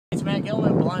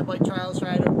Blind Bike Trials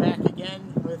Rider back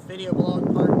again with video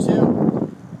blog part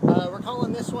 2. We're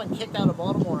calling this one Kicked Out of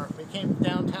Baltimore. We came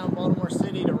downtown Baltimore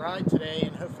City to ride today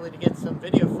and hopefully to get some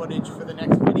video footage for the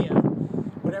next video.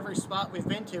 Whatever spot we've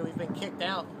been to, we've been kicked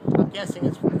out. I'm guessing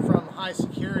it's from high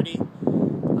security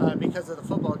because of the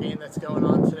football game that's going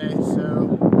on today.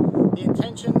 So the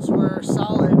intentions were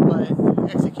solid, but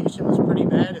execution was pretty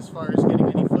bad as far as getting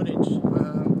any footage. We're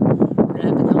going to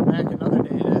have to come back another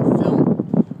day to film.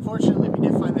 Fortunately, we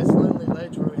did find this lonely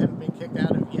ledge where we haven't been kicked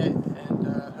out of yet,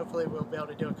 and hopefully we'll be able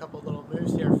to do a couple little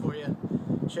moves here for you,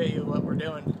 show you what we're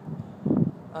doing.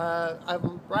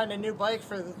 I'm riding a new bike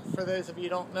for those of you who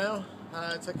don't know.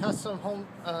 It's a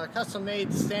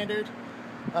custom-made standard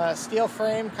steel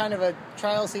frame, kind of a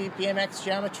trialsy BMX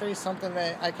geometry, something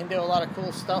that I can do a lot of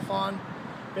cool stuff on.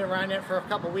 Been riding it for a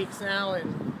couple weeks now,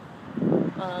 and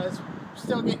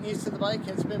still getting used to the bike.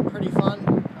 It's been pretty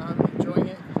fun. I'm enjoying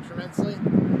it tremendously.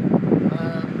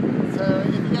 So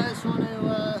if you guys want to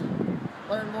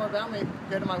learn more about me,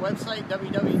 go to my website,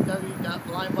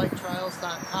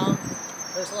 www.blindbiketrials.com.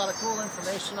 There's a lot of cool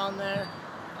information on there.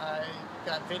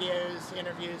 Got videos,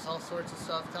 interviews, all sorts of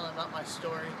stuff telling about my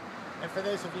story. And for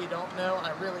those of you who don't know,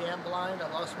 I really am blind.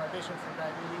 I lost my vision from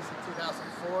diabetes in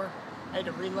 2004. I had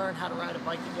to relearn how to ride a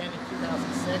bike again in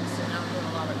 2006, and now I'm doing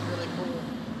a lot of really cool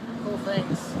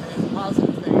things and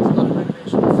positive things, a lot of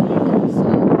motivational speaking. So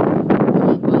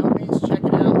by all means, check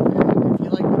it out. And if you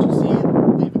like what you see,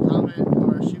 leave a comment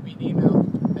or shoot me an email.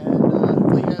 And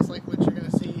hopefully you guys like what you're going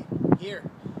to see here.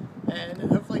 And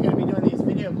hopefully going to be doing these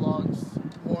video vlogs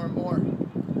more and more.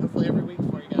 Hopefully every week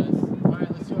for you guys.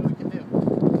 Alright, let's see what we can do.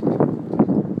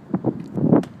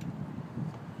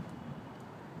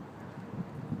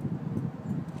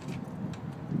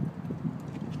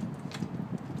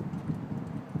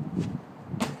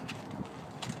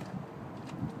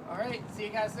 Alright, see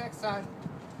you guys next time.